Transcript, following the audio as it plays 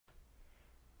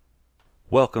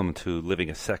Welcome to Living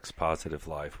a Sex-Positive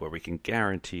Life, where we can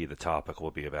guarantee the topic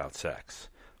will be about sex.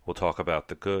 We'll talk about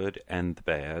the good and the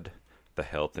bad, the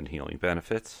health and healing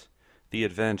benefits, the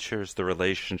adventures, the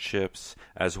relationships,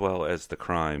 as well as the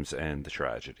crimes and the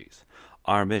tragedies.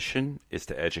 Our mission is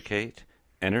to educate,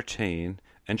 entertain,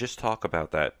 and just talk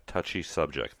about that touchy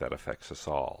subject that affects us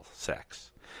all,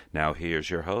 sex. Now here's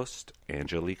your host,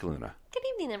 Angelique Luna. Good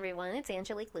evening, everyone. It's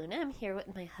Angelique Luna. I'm here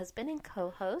with my husband and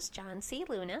co-host, John C.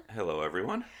 Luna. Hello,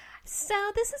 everyone. So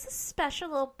this is a special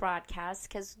little broadcast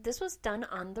because this was done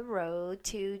on the road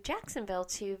to Jacksonville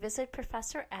to visit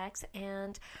Professor X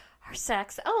and her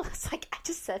sex. Oh, it's like I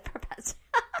just said Professor.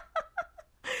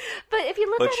 But if you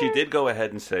look at she her... did go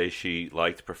ahead and say she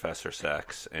liked Professor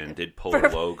Sex and did pull a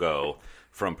logo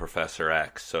from Professor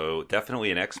X. So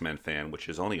definitely an X-Men fan, which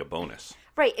is only a bonus.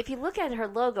 Right. If you look at her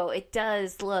logo, it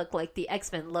does look like the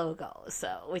X-Men logo,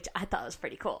 which I thought was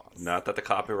pretty cool. Not that the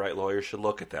copyright lawyer should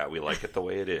look at that. We like it the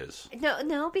way it is.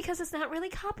 No, because it's not really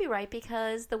copyright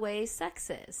because the way sex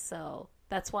is. So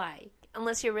that's why.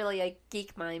 Unless you're really a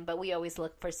geek mind, but we always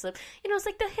look for some, it's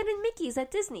like the hidden Mickeys at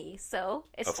Disney. So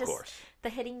it's just the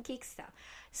hidden geek stuff.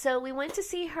 So we went to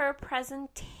see her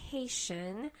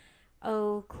presentation.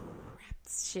 Oh, crap.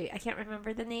 Shoot, I can't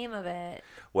remember the name of it.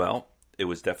 Well, it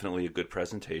was definitely a good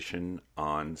presentation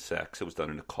on sex. It was done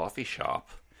in a coffee shop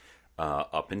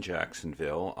up in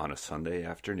Jacksonville on a Sunday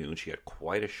afternoon. She had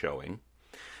quite a showing.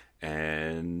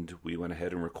 And we went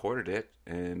ahead and recorded it,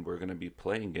 and we're going to be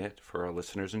playing it for our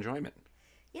listeners' enjoyment.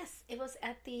 Yes, it was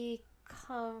at the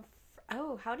how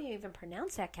do you even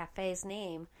pronounce that cafe's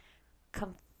name?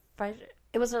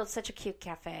 It was such a cute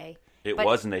cafe. It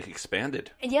was, and they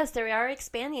expanded. Yes, they are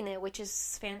expanding it, which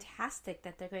is fantastic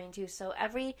that they're going to. So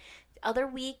every other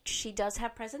week, she does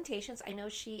have presentations. I know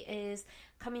she is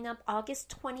coming up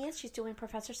August 20th. She's doing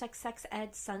Professor Sex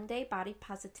Ed Sunday, Body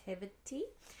Positivity.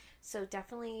 So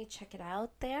definitely check it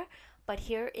out there. But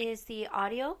here is the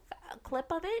audio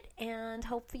clip of it, and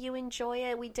hopefully you enjoy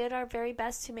it. We did our very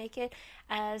best to make it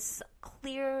as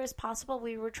clear as possible.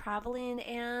 We were traveling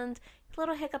and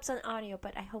little hiccups on audio,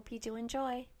 but I hope you do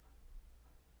enjoy.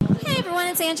 Hey everyone,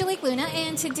 it's Angelique Luna,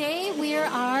 and today we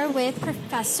are with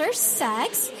Professor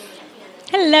Sex.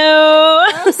 Hello.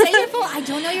 Oh, say your full. I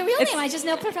don't know your real name. I just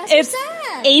know Professor Sex.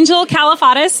 Angel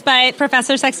Califatis, but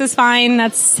Professor Sex is fine.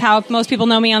 That's how most people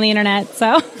know me on the internet.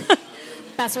 So,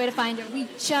 best way to find her. We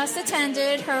just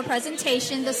attended her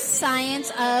presentation, The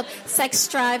Science of Sex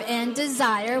Drive and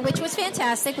Desire, which was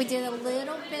fantastic. We did a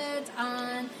little bit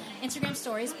on Instagram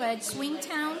stories, but Swing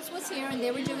Towns was here, and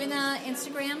they were doing an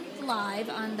Instagram live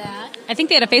on that. I think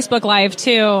they had a Facebook live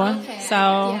too. Okay. So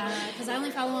yeah, because I only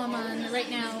follow them right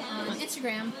now on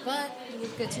Instagram, but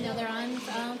it's good to know they're on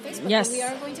Facebook. Yes. But we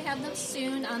are going to have them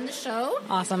soon on the show.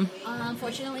 Awesome.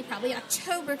 Unfortunately, probably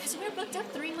October, because we're booked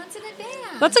up 3 months in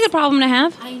advance. That's a good problem to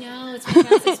have. I know, it's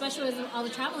fantastic, especially with all the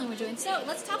traveling we're doing. So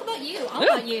let's talk about you. All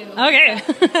about you. Okay.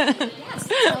 Yes.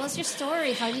 Tell us your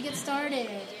story. How did you get started?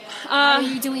 Why are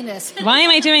you doing this? Why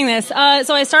am I doing this? So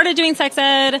I started doing sex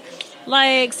ed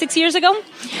like 6 years ago.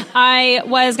 I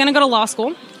was going to go to law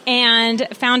school and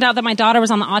found out that my daughter was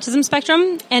on the autism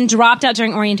spectrum and dropped out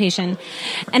during orientation.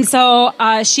 And so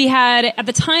she had, at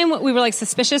the time, we were like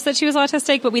suspicious that she was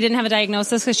autistic, but we didn't have a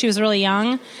diagnosis because she was really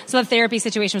young. So the therapy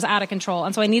situation was out of control.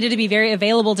 And so I needed to be very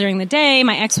available during the day.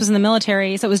 My ex was in the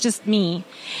military, so it was just me.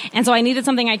 And so I needed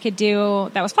something I could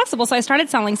do that was flexible. So I started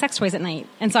selling sex toys at night.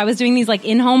 And so I was doing these like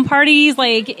in-home parties.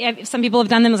 Like some people have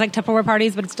done them as like Tupperware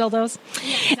parties, but it's dildos.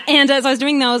 And so I was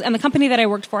doing those. And the company that I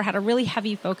worked for had a really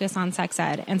heavy focus on sex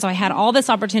ed. And so I had all this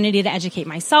opportunity to educate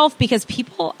myself because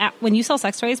people, when you sell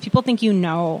sex toys, people think you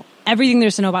know everything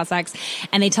there's to know about sex,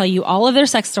 and they tell you all of their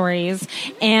sex stories.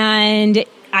 And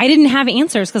I didn't have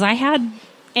answers because I had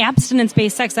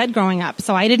abstinence-based sex ed growing up.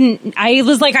 So I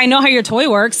was like, I know how your toy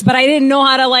works, but I didn't know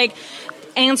how to like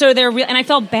answer their real, and I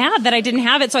felt bad that I didn't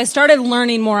have it. So I started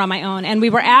learning more on my own. And we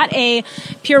were at a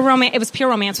Pure Romance. It was Pure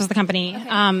Romance was the company,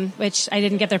 which I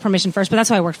didn't get their permission first, but that's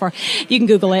who I worked for. You can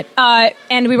Google it.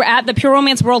 And we were at the Pure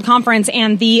Romance World Conference,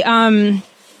 and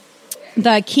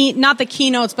not the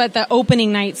keynotes, but the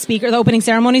opening night speaker, the opening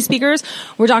ceremony speakers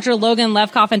were Dr. Logan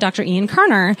Levkoff and Dr. Ian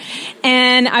Kerner.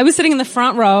 And I was sitting in the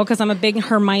front row because I'm a big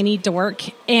Hermione dork,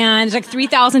 and like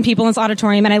 3,000 people in this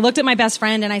auditorium. And I looked at my best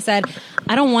friend and I said,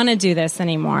 I don't want to do this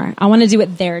anymore. I want to do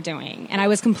what they're doing. And I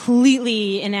was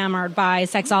completely enamored by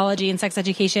sexology and sex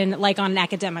education, like on an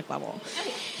academic level.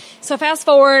 So fast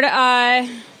forward, a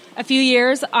few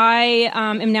years, I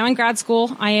am now in grad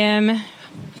school. I am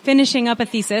finishing up a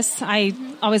thesis. I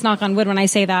always knock on wood when I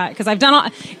say that because I've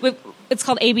done it's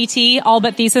called ABT, all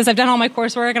but thesis. I've done all my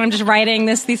coursework and I'm just writing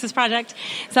this thesis project.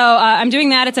 So I'm doing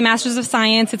that. It's a Master's of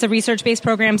Science. It's a research-based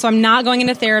program. So I'm not going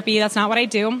into therapy. That's not what I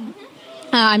do.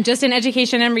 I'm just in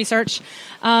education and research.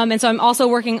 And so I'm also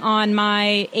working on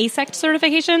my ASSECT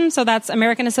certification. So that's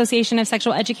American Association of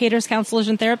Sexual Educators, Counselors,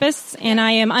 and Therapists. And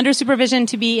I am under supervision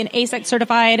to be an ASSECT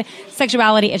certified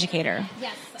sexuality educator.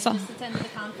 Yes, I just attended the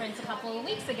conference a couple of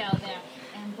weeks ago there.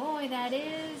 And boy, that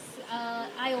is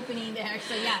eye-opening there.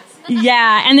 So yes.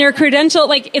 Yeah, and their credential,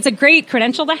 like, it's a great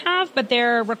credential to have, but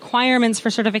their requirements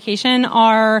for certification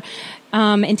are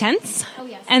intense. Oh,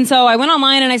 yes. And so I went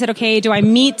online and I said, okay, do I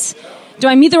meet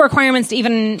the requirements to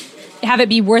even have it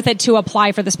be worth it to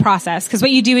apply for this process? Because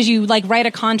what you do is you like write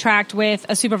a contract with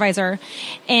a supervisor,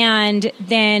 and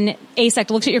then ASSECT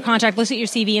looks at your contract, looks at your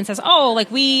CV, and says, "Oh, like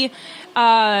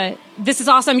this is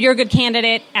awesome. You're a good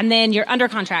candidate," and then you're under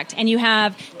contract, and you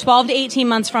have 12 to 18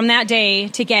 months from that day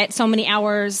to get so many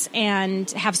hours and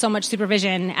have so much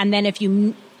supervision, and then if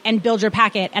you and build your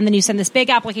packet, and then you send this big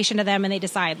application to them, and they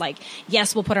decide, like,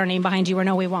 yes, we'll put our name behind you, or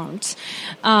no, we won't.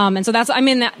 And so I'm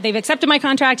in that. They've accepted my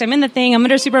contract. I'm in the thing. I'm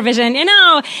under supervision.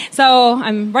 So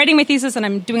I'm writing my thesis, and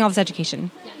I'm doing all this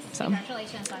education. Yes, so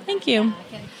congratulations on that. Thank you.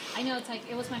 Yeah, I know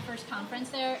it was my first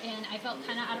conference there, and I felt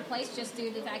kind of out of place just due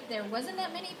to the fact there wasn't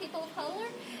that many people of color.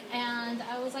 And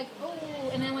I was like, oh,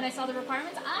 and then when I saw the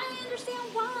requirements, I understand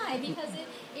why, because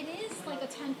it is like a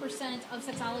 10% of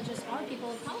sexologists are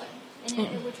people of color.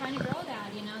 And we're trying to grow that,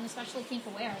 and especially kink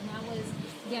aware. And that was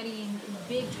getting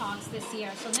big talks this year.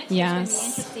 So next year is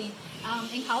going to be interesting.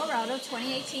 In Colorado,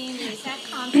 2018, the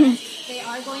ASSECT conference, they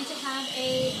are going to have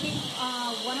a kink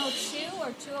 102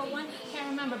 or 201. Can't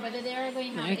remember, but they're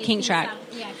going to have a kink track.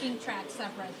 Kink track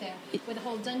separate there with a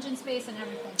whole dungeon space and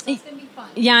everything. So it's going to be fun.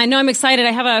 Yeah, I know. I'm excited.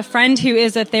 I have a friend who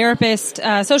is a therapist,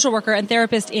 social worker and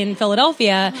therapist in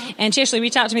Philadelphia, and she actually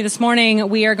reached out to me this morning.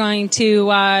 We are going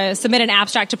to submit an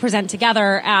abstract to present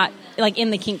together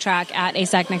in the kink track at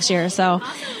ASSECT next year. So,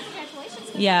 awesome.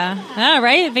 Congratulations. Yeah. All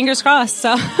right. Fingers crossed.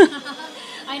 So.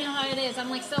 I know how it is. I'm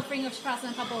like still fingers crossed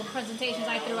on a couple of presentations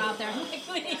I threw out there. I'm like,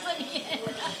 please let me in.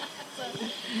 Awesome.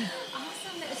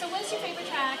 So what's your favorite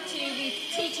track to be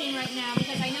teaching right now?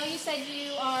 Because I know you said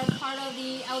you are part of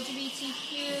the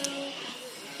LGBTQ.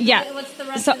 Yeah. What's the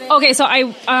rest so of it? Okay, so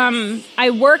I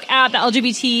work at the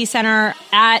LGBT Center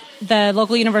at the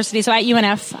local university, so at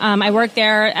UNF. I work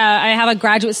there. I have a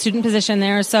graduate student position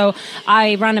there, so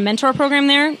I run a mentor program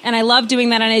there, and I love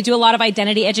doing that, and I do a lot of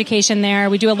identity education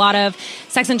there. We do a lot of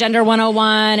Sex and Gender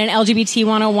 101 and LGBT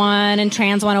 101 and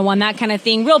Trans 101, that kind of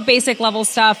thing, real basic level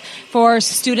stuff for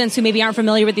students who maybe aren't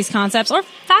familiar with these concepts, or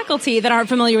faculty that aren't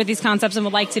familiar with these concepts and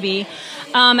would like to be.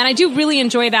 And I do really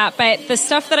enjoy that, but the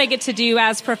stuff that I get to do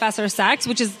as Professor Sex,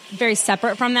 which is very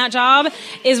separate from that job,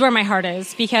 is where my heart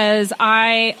is, because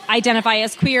I identify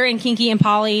as queer and kinky and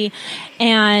poly,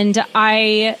 and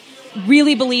I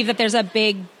really believe that there's a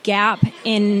big gap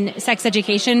in sex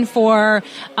education for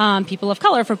people of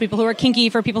color, for people who are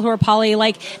kinky, for people who are poly.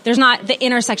 Like, there's not, the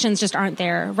intersections just aren't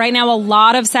there. Right now, a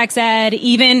lot of sex ed,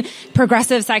 even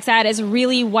progressive sex ed, is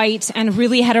really white and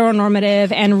really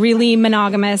heteronormative and really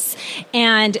monogamous.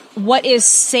 And what is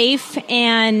safe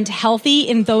and healthy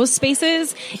in those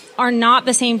spaces are not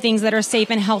the same things that are safe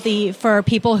and healthy for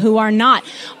people who are not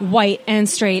white and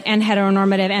straight and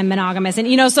heteronormative and monogamous.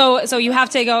 And, so you have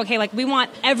to go, okay, like, we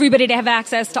want everybody to have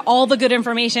access to all the good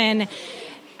information.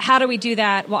 How do we do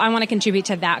that? Well, I want to contribute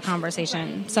to that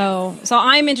conversation. So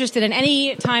I'm interested in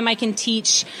any time I can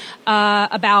teach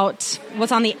about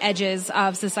what's on the edges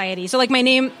of society. So, like, my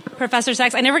name, Professor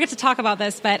Sex, I never get to talk about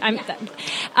this, but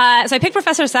so I picked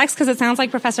Professor Sex because it sounds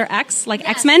like Professor X, like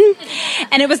X-Men.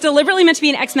 And it was deliberately meant to be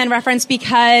an X-Men reference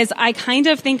because I kind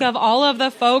of think of all of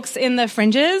the folks in the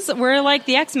fringes, we're like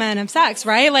the X-Men of sex,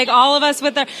 right? Like, all of us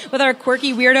with our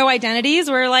quirky weirdo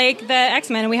identities, we're like the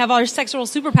X-Men, and we have all our sexual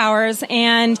superpowers,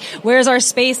 and where's our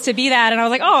space to be that? And I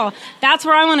was like, oh, that's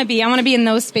where I want to be. I want to be in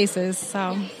those spaces.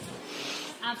 So.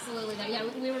 Absolutely. Yeah,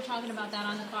 we were talking about that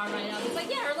on the car right now. It's like,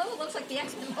 yeah, our logo looks like the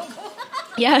X-Men logo.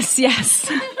 Yes. We're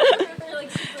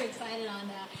like super excited on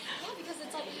that. Yeah, because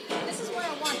it's like, this is where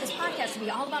I want this podcast to be,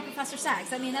 all about Professor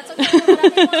Sex. I mean, that's okay. Whatever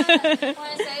you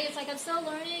want to say. It's like, I'm still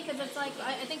learning, because it's like,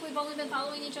 I think we've only been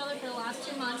following each other for the last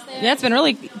 2 months there. Yeah, it's been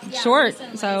really short.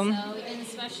 Recently, so, and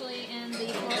especially in the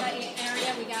Florida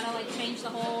area, we got to like change the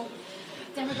whole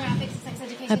demographics of sex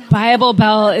education. The Bible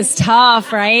Belt is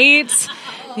tough, right?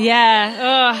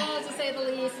 Yeah. Oh, to say the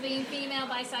least, being female,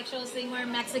 bisexual, seeing we're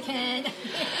Mexican.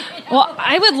 Well,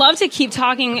 I would love to keep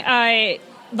talking,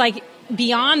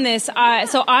 beyond this.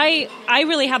 So I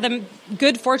really had the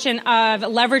good fortune of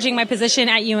leveraging my position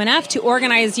at UNF to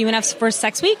organize UNF's first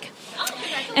Sex Week.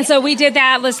 And so we did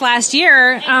that this last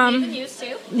year. Even used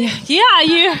to.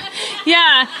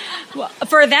 Yeah. Well,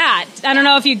 for that, I don't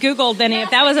know if you Googled any.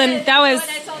 That was. When I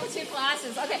saw the 2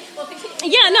 classes. Okay, well, continue.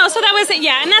 Yeah, no, so that was it.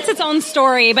 Yeah, and that's its own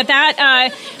story. But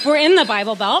that, we're in the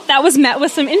Bible Belt. That was met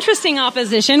with some interesting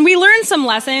opposition. We learned some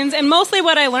lessons, and mostly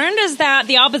what I learned is that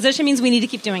the opposition means we need to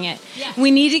keep doing it. Yeah.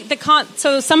 We need to,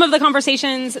 so some of the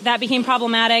conversations that became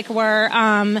problematic were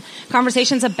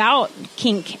conversations about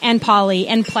kink and poly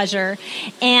and pleasure.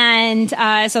 And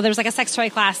so there was like a sex toy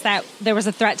class that there was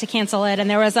a threat to cancel it, and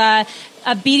there was a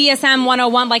BDSM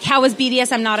 101, like how is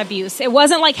BDSM not abuse? It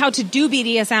wasn't like how to do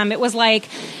BDSM. It was like,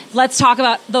 let's talk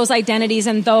about those identities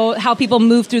and how people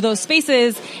move through those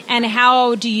spaces and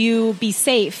how do you be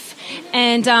safe.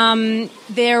 And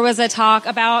there was a talk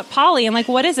about poly and like,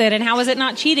 what is it and how is it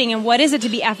not cheating and what is it to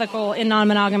be ethical in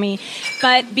non-monogamy?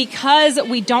 But because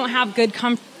we don't have good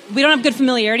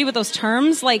familiarity with those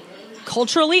terms, like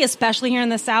culturally, especially here in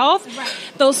the South,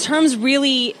 those terms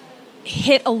really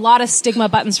hit a lot of stigma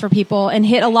buttons for people and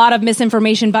hit a lot of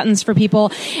misinformation buttons for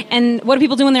people. And what do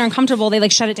people do when they're uncomfortable? They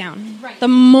like shut it down. Right. The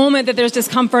moment that there's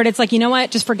discomfort, it's like, you know what?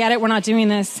 Just forget it. We're not doing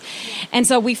this. And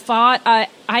so we fought.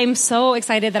 I'm so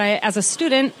excited that as a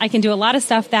student, I can do a lot of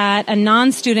stuff that a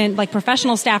non-student, like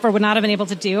professional staffer would not have been able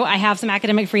to do. I have some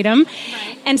academic freedom.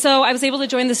 Right. And so I was able to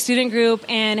join the student group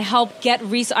and help get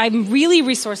I'm really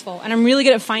resourceful and I'm really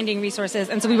good at finding resources.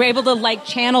 And so we were able to like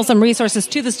channel some resources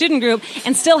to the student group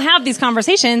and still have these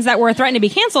conversations that were threatened to be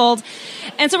canceled.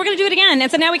 And so we're going to do it again.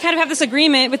 And so now we kind of have this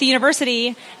agreement with the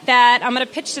university that I'm going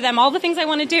to pitch to them all the things I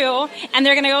want to do. And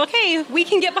they're going to go, okay, we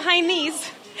can get behind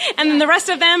these. And then the rest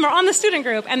of them are on the student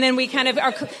group. And then we kind of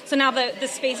are, so now the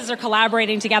spaces are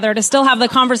collaborating together to still have the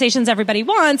conversations everybody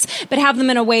wants, but have them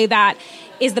in a way that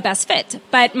is the best fit.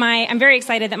 But I'm very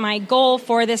excited that my goal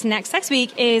for this next Sex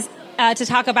Week is to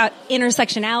talk about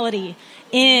intersectionality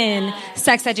in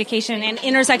sex education and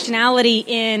intersectionality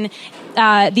in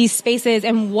these spaces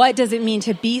and what does it mean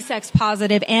to be sex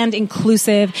positive and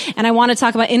inclusive. And I want to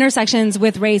talk about intersections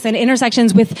with race and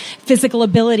intersections with physical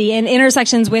ability and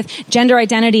intersections with gender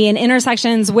identity and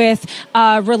intersections with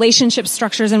relationship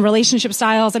structures and relationship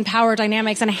styles and power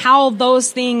dynamics and how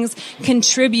those things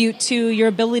contribute to your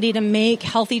ability to make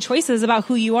healthy choices about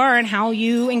who you are and how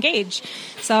you engage.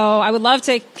 So I would love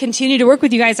to continue to work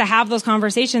with you guys to have those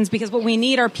conversations because what we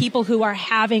need are people who are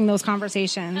having those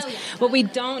conversations. What we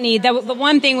don't need, the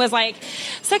one thing was like,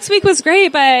 Sex Week was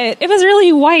great, but it was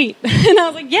really white. And I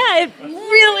was like, yeah, it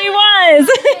really was.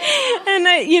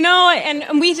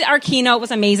 And, our keynote was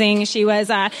amazing. She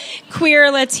was a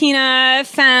queer, Latina,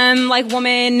 femme, like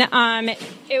woman,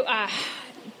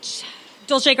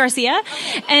 Dulce Garcia.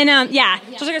 And,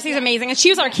 Dulce Garcia is amazing. And she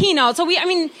was our keynote. So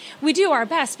we do our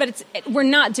best, but we're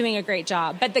not doing a great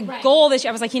job. But the goal this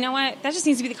year, I was like, you know what? That just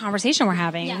needs to be the conversation we're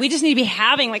having. Yes. We just need to be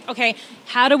having like, okay,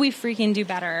 how do we freaking do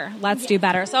better? Let's do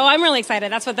better. So I'm really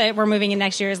excited. That's what we're moving in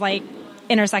next year is like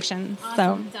intersections.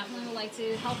 Awesome. So Definitely would like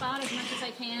to help out as much as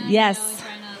I can. Yes. And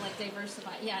trying to like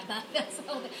diversify. Yeah,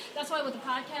 that's why with the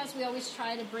podcast, we always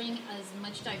try to bring as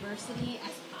much diversity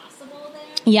as possible there.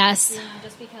 Yes.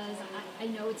 Just because I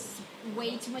know it's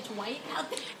way too much white out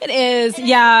there. It is, and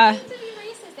yeah. To be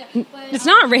racist there. But, it's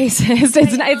not racist.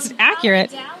 It's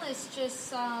accurate. Dallas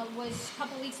just was a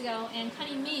couple weeks ago, and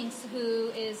Cunning Minx, who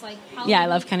is like... Yeah, I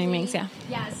love Cunning Minx, yeah.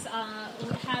 Yes,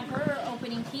 had her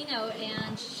opening keynote,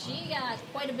 and she got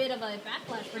quite a bit of a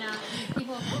backlash for not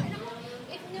people of color.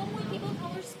 If no one people of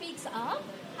color speaks up,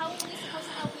 how are we supposed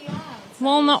to help you out?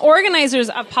 Well, the organizers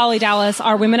of Poly Dallas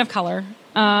are women of color.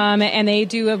 And they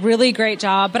do a really great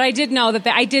job. But I did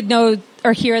know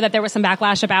or hear that there was some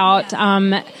backlash about.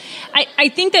 I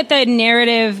think that the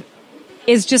narrative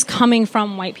is just coming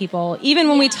from white people. Even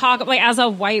when we talk, like as a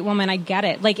white woman, I get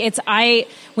it. Like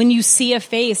when you see a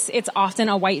face, it's often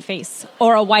a white face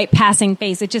or a white passing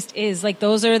face. It just is. Like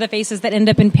those are the faces that end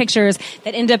up in pictures,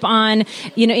 that end up on,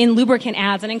 in lubricant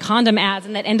ads and in condom ads,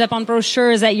 and that end up on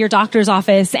brochures at your doctor's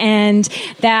office, and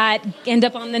that end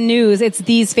up on the news. It's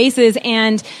these faces,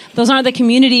 and those aren't the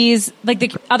communities, like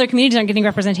the other communities aren't getting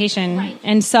representation. Right.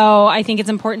 And so I think it's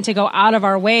important to go out of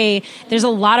our way. There's a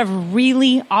lot of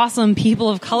really awesome people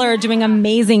of color doing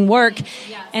amazing work.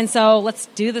 Yes. And so let's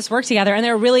do this work together. And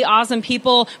there are really awesome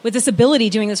people with disability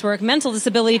doing this work, mental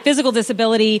disability, physical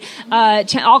disability,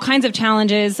 all kinds of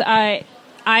challenges.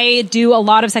 I do a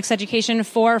lot of sex education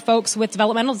for folks with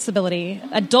developmental disability,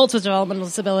 adults with developmental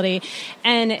disability.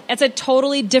 And it's a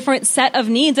totally different set of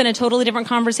needs and a totally different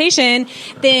conversation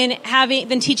than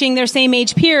teaching their same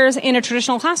age peers in a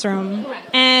traditional classroom.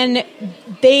 And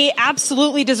they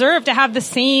absolutely deserve to have the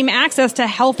same access to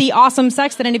healthy, awesome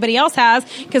sex that anybody else has.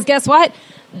 Because guess what?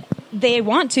 they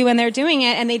want to, and they're doing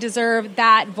it, and they deserve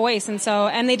that voice.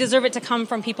 And they deserve it to come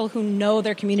from people who know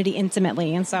their community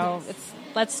intimately. And so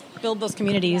let's build those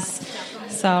communities.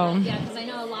 So because I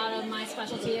know a lot of my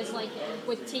specialty is like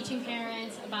with teaching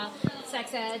parents about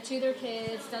sex ed to their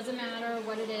kids. Doesn't matter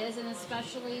what it is, and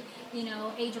especially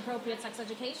age appropriate sex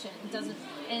education doesn't.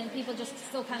 And people just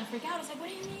still kind of freak out. It's like, what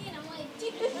do you mean? I'm like,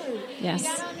 dude, yes. You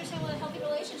gotta understand what a healthy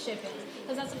relationship is,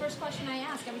 because that's the first question I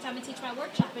ask every time I teach my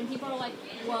workshop, and people are like,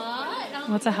 what?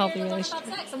 What's a healthy relationship?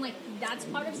 About sex. I'm like, that's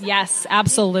part of sex. Yes,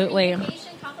 absolutely.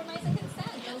 Communication, compromise, and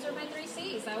consent. Those are my 3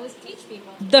 C's. I always teach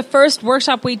people. The first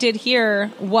workshop we did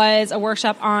here was a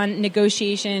workshop on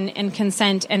negotiation and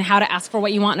consent and how to ask for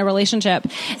what you want in a relationship.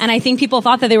 And I think people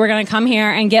thought that they were going to come here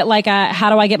and get like a how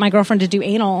do I get my girlfriend to do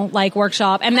anal like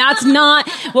workshop. And that's not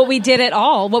what we did at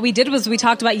all. What we did was we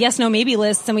talked about yes, no, maybe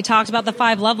lists, and we talked about the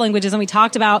 5 love languages, and we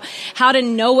talked about how to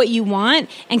know what you want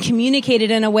and communicate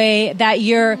it in a way that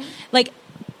you're like,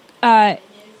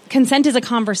 consent is a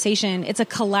conversation. It's a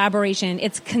collaboration.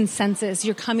 It's consensus.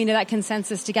 You're coming to that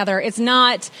consensus together. It's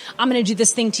not, I'm going to do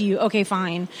this thing to you. Okay,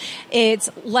 fine. It's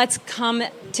let's come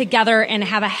together and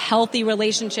have a healthy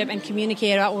relationship and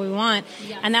communicate about what we want.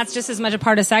 Yes. And that's just as much a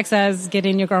part of sex as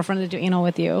getting your girlfriend to do anal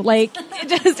with you. Like, it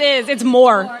just is. It's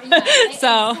more.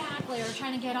 So. Exactly. Or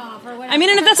trying to get off or whatever. I mean,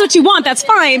 and if that's what you want, that's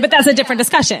fine, but that's a different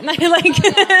discussion. Like, yeah. And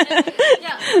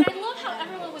I love how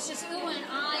everyone was just ooh and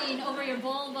eyeing over your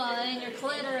vulva and your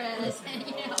clitoris. And,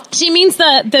 She means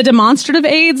the demonstrative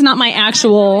aids, not my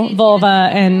actual vulva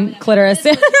and clitoris.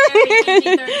 It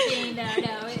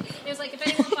was like if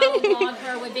anyone followed along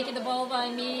her with Vicky the vulva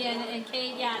and me and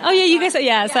Kate, yeah. Oh yeah, you guys,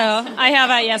 yeah. So I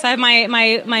have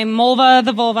my mulva,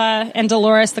 the vulva, and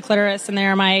Dolores, the clitoris, and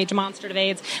they're my demonstrative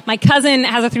aids. My cousin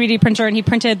has a 3D printer, and he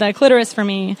printed the clitoris for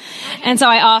me. And so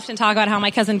I often talk about how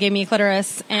my cousin gave me a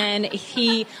clitoris, and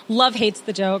he hates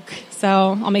the joke. So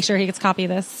I'll make sure he gets a copy of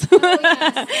this.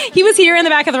 He was here in the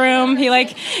back of the room. He yeah. I'll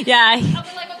be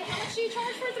like, okay, how much do you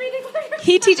charge for a 3D clitoris?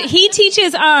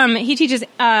 He teaches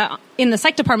in the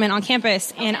psych department on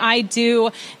campus, and I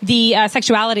do the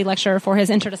sexuality lecture for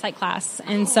his intro to psych class.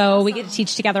 And so we get to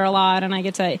teach together a lot, and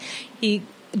he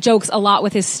jokes a lot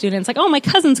with his students, like, oh, my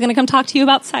cousin's going to come talk to you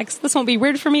about sex. This won't be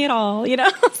weird for me at all,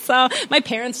 So my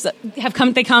parents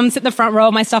they come sit in the front row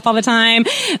of my stuff all the time.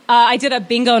 I did a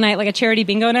bingo night, like a charity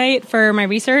bingo night for my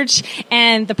research,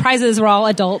 and the prizes were all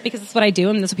adult because that's what I do,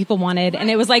 and that's what people wanted. And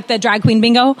it was like the drag queen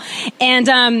bingo.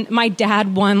 And my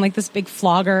dad won like this big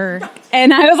flogger.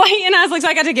 And I was like, so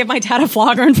I got to give my dad a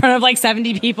flogger in front of like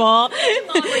 70 people.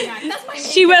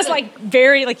 She was like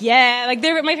very like, yeah, like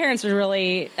my parents were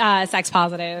really sex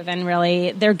positive and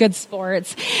really they're good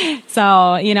sports. So,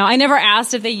 I never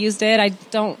asked if they used it. I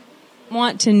don't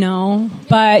want to know,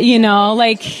 but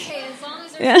like, okay, as long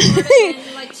as they're supportive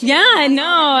and, like, yeah,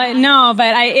 no,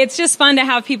 but it's just fun to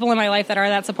have people in my life that are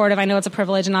that supportive. I know it's a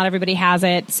privilege and not everybody has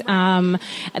it. There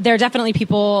are definitely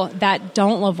people that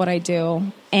don't love what I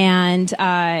do. And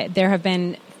there have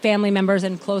been family members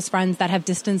and close friends that have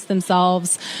distanced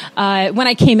themselves. When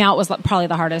I came out was probably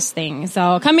the hardest thing.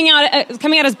 So coming out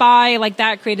as bi, like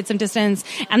that created some distance.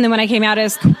 And then when I came out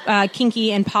as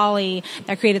kinky and poly,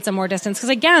 that created some more distance. Because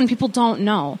again, people don't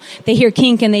know. They hear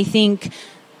kink and they think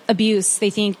abuse.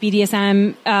 They think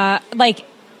BDSM,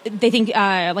 they think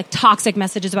like toxic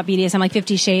messages about BDSM, like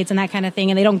 50 Shades and that kind of thing,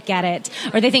 and they don't get it.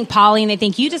 Or they think poly and they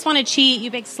think you just want to cheat,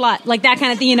 you big slut, like that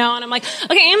kind of thing, And I'm like,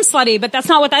 okay, I am slutty, but that's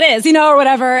not what that is, or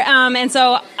whatever. And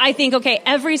so I think, okay,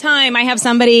 every time I have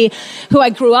somebody who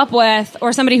I grew up with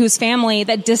or somebody whose family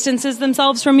that distances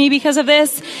themselves from me because of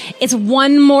this, it's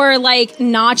one more like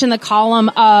notch in the column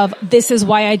of this is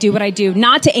why I do what I do,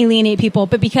 not to alienate people,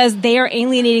 but because they are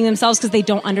alienating themselves because they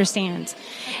don't understand.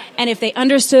 And if they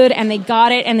understood and they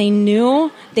got it and they knew,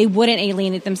 they wouldn't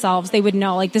alienate themselves. They would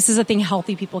know, like, this is a thing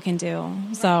healthy people can do.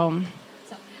 So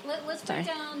let's break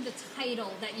down the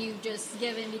title that you've just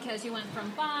given, because you went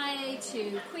from bi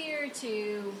to queer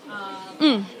to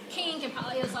kink and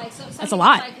poly. It was like, so that's a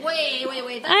lot. Like, wait.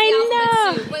 That's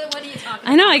I know. What are you talking about?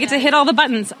 I know. I get to hit all the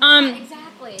buttons.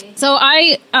 Exactly. So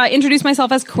I introduce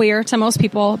myself as queer to most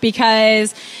people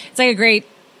because it's like a great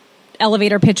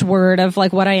elevator pitch word of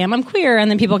like what I am. I'm queer,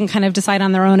 and then people can kind of decide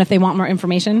on their own if they want more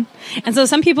information. And so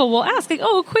some people will ask, like,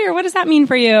 "Oh, queer, what does that mean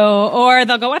for you?" Or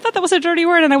they'll go, "I thought that was a dirty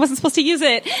word, and I wasn't supposed to use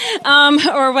it,"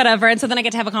 or whatever. And so then I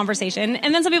get to have a conversation.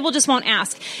 And then some people just won't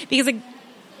ask because,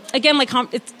 again, like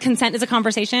consent is a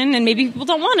conversation, and maybe people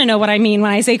don't want to know what I mean when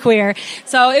I say queer.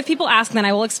 So if people ask, then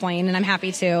I will explain, and I'm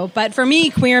happy to. But for me,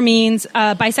 queer means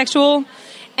bisexual,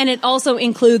 and it also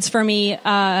includes for me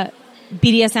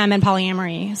BDSM and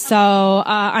polyamory. So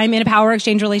I'm in a power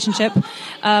exchange relationship.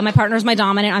 My partner is my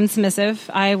dominant. I'm submissive.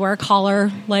 I wear a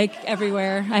collar like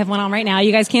everywhere. I have one on right now.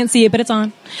 You guys can't see it, but it's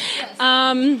on. Yes.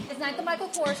 It's not the Michael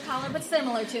Kors collar, but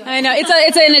similar to it. I know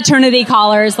it's an eternity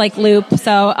collars like loop.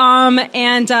 So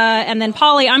and then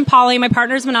poly. I'm poly. My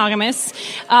partner's monogamous.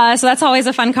 So that's always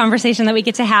a fun conversation that we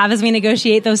get to have as we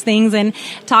negotiate those things and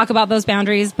talk about those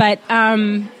boundaries. But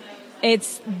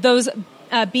it's those.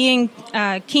 Being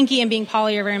kinky and being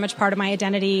poly are very much part of my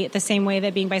identity, the same way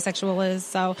that being bisexual is.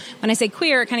 So when I say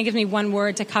queer, it kind of gives me one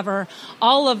word to cover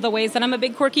all of the ways that I'm a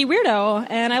big quirky weirdo,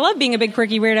 and I love being a big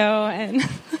quirky weirdo. And No,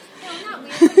 not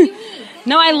weird. What do you mean?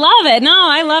 no, I love it. No,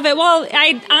 I love it. Well,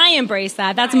 I embrace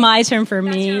that. That's my term for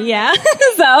me. Yeah. So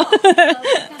That's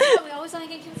why we always want to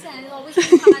get consent. It's always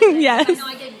positive. Yes. I know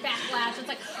I get backlash. It's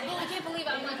like, oh, I can't believe it.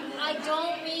 I'm like, I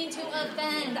don't mean to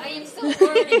offend. I am still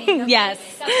learning. Okay? Yes.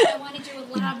 That's why I wanted you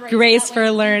to elaborate. Grace that for way.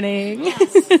 learning.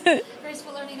 Yes. Grace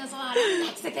for learning is a lot.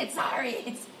 Mexican,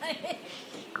 sorry.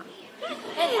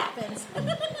 It happens.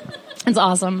 It's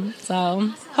awesome. So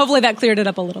hopefully that cleared it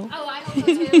up a little. Oh, I hope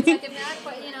so too. It's like if not,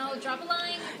 but, drop a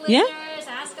line, Yeah. listeners,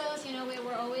 ask us.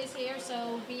 We're always here,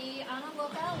 so be on the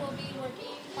lookout. We'll be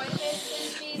working quite a bit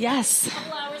since she's Yes. a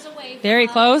couple hours away. From Very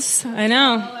us. close. I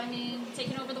know. So,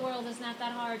 taking over the world is not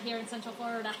that hard here in Central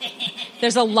Florida.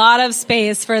 There's a lot of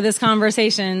space for this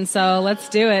conversation, so let's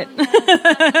do it. Well,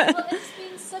 it's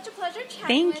been such a pleasure chatting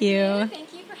Thank with you.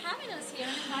 Thank you for having us here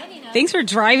and inviting us. Thanks for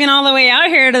driving all the way out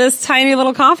here to this tiny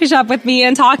little coffee shop with me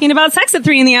and talking about sex at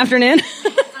 3 p.m. On a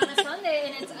Sunday,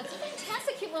 and it's a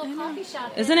fantastic, cute little coffee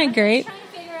shop. Isn't And it great? I'm just trying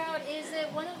to figure out, is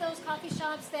it one of those coffee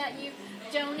shops that you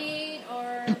donate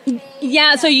or pay?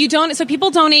 Yeah, so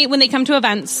people donate when they come to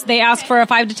events. They ask for a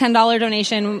 $5 to $10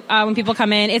 donation when people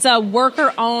come in. It's a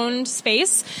worker-owned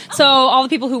space, so all the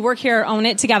people who work here own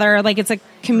it together. Like it's a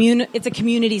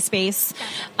community space,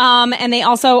 and they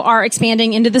also are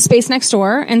expanding into the space next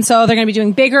door, and so they're going to be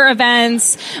doing bigger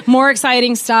events, more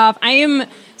exciting stuff. I am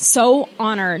so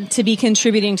honored to be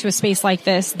contributing to a space like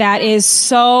this that is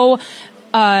so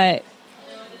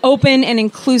open and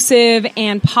inclusive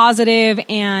and positive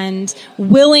and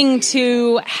willing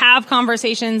to have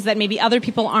conversations that maybe other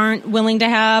people aren't willing to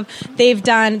have. They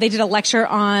did a lecture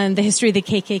on the history of the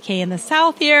KKK in the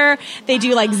South here. They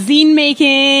do like zine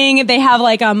making. They have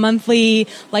like a monthly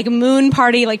like moon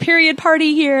party, like period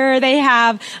party here. They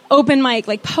have open mic,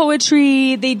 like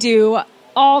poetry. They do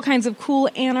all kinds of cool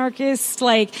anarchist,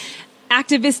 like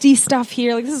activist-y stuff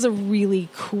here. Like this is a really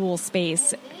cool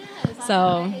space. So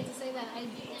I hate to say that.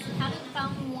 I haven't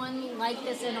found one like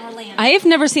this in Orlando. I have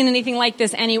never seen anything like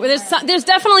this anywhere. There's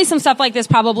definitely some stuff like this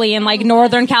probably in like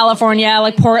Northern California,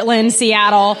 like Portland,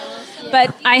 Seattle.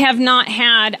 But I have not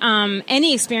had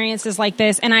any experiences like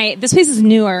this, and this place is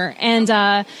newer. And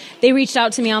they reached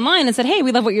out to me online and said, "Hey,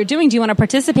 we love what you're doing. Do you want to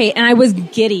participate?" And I was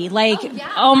giddy, like,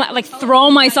 throw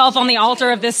myself on the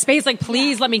altar of this space, like,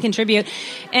 please let me contribute.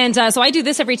 And so I do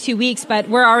this every 2 weeks, but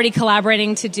we're already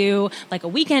collaborating to do like a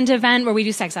weekend event where we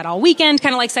do Sex Ed all weekend,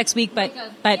 kind of like Sex Week, but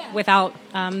without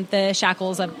the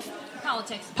shackles of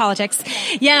politics.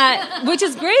 Yeah, which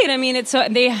is great. I mean,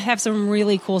 they have some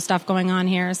really cool stuff going on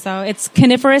here. So it's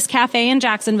Coniferous Cafe in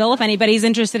Jacksonville. If anybody's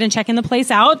interested in checking the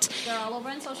place out. They're all over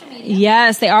on social media.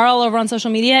 Yes, they are all over on social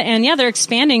media. And yeah, they're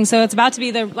expanding. So it's about to be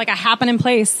a happening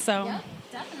place. So Yep,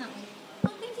 definitely.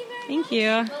 Well, thank you very much. Thank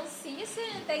you. We'll see you soon.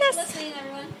 Thanks for listening,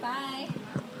 everyone. Bye.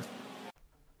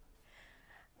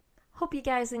 Hope you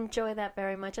guys enjoy that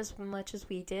very much as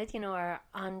we did, our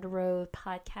on the road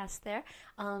podcast there.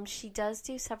 She does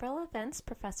do several events,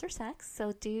 Professor Sex,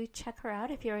 so do check her out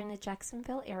if you're in the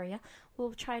Jacksonville area.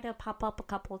 We'll try to pop up a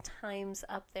couple times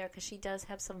up there because she does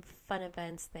have some fun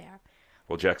events there.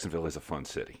 Well, Jacksonville is a fun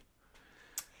city.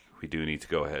 We do need to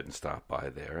go ahead and stop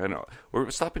by there. I know we're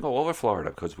stopping all over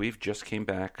Florida because we've just came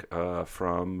back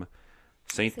from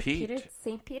St.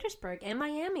 Petersburg, and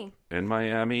Miami.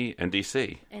 And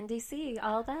D.C. And D.C.,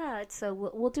 all that. So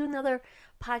we'll do another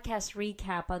podcast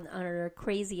recap on our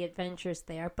crazy adventures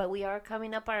there. But we are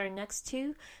coming up on our next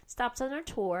 2 stops on our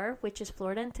tour, which is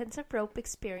Florida Intensive Rope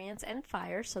Experience and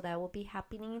Fire. So that will be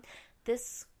happening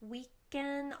this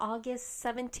weekend, August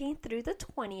 17th through the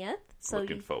 20th. So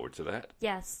Looking forward to that.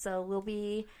 Yes, so we'll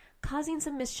be causing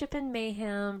some mischief and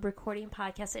mayhem, recording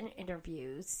podcasts and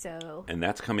interviews. And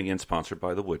that's coming in sponsored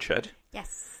by the Woodshed.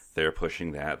 Yes. They're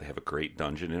pushing that. They have a great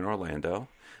dungeon in Orlando.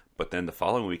 But then the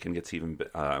following weekend gets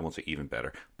I won't say even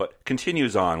better, but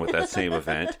continues on with that same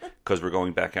event because we're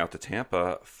going back out to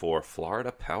Tampa for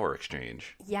Florida Power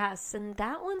Exchange. Yes, and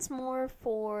that one's more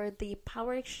for the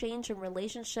power exchange and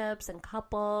relationships and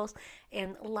couples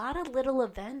and a lot of little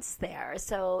events there.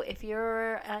 So if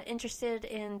you're interested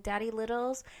in Daddy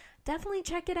Littles, definitely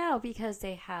check it out because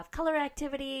they have color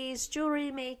activities,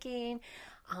 jewelry making,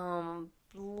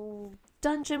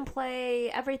 dungeon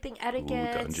play, everything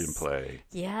etiquette. Ooh, dungeon play.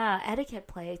 Yeah, etiquette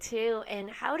play too.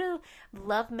 And how to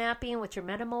love mapping with your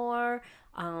metamor,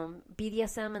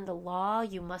 BDSM and the law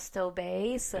you must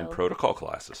obey. So and protocol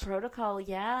classes. Protocol,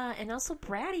 yeah. And also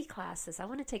bratty classes. I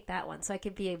want to take that one so I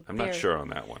could be I'm not sure on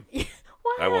that one.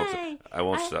 Why? I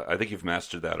won't. I think you've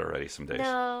mastered that already some days.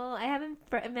 No, I haven't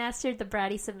mastered the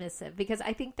bratty submissive because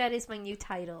I think that is my new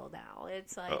title now.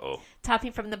 It's like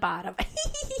topping from the bottom.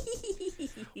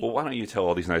 Well, why don't you tell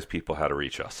all these nice people how to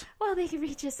reach us? Well, they can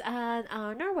reach us on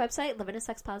our website,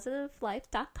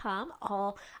 livingasexpositivelife.com.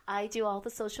 I do all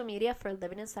the social media for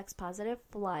Living a Sex Positive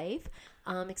Life,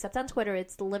 except on Twitter,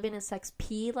 it's Living a Sex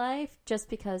P Life, just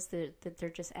because they're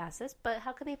just asses. But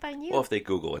how can they find you? Well, if they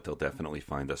Google it, they'll definitely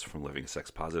find us from Living a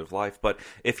Sex Positive Life. But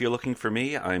if you're looking for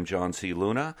me, I'm John C.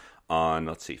 Luna on,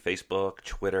 Facebook,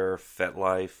 Twitter,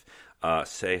 FetLife.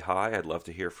 Say hi. I'd love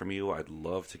to hear from you. I'd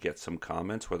love to get some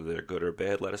comments, whether they're good or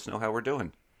bad. Let us know how we're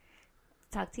doing.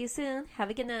 Talk to you soon. Have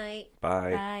a good night.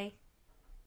 Bye. Bye.